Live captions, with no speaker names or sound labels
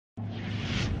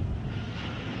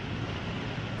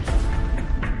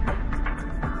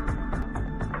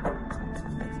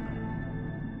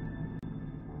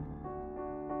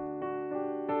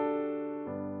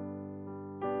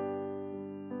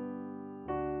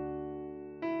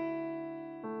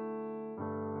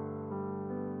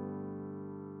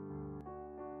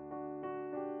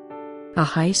a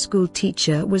high school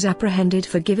teacher was apprehended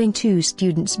for giving 2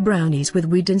 students brownies with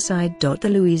weed inside. The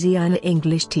Louisiana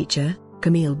English teacher,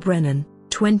 Camille Brennan,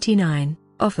 29,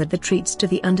 offered the treats to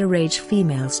the underage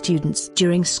female students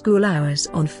during school hours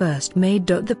on 1st May.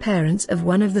 The parents of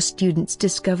one of the students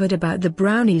discovered about the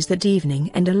brownies that evening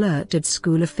and alerted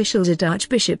school officials at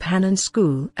Archbishop Hannan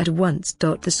School at once.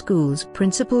 The school's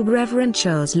principal, Reverend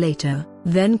Charles Latour,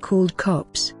 then called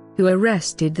cops, who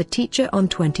arrested the teacher on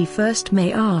 21st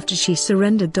May after she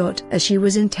surrendered. As she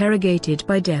was interrogated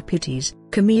by deputies,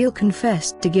 Camille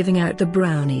confessed to giving out the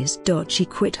brownies. She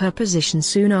quit her position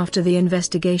soon after the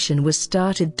investigation was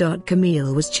started.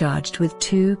 Camille was charged with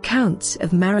 2 counts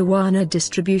of marijuana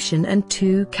distribution and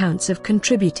 2 counts of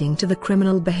contributing to the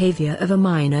criminal behavior of a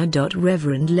minor.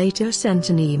 Reverend Latour sent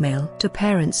an email to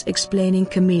parents explaining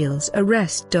Camille's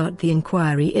arrest. The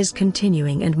inquiry is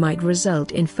continuing and might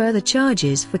result in further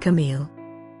charges for Camille.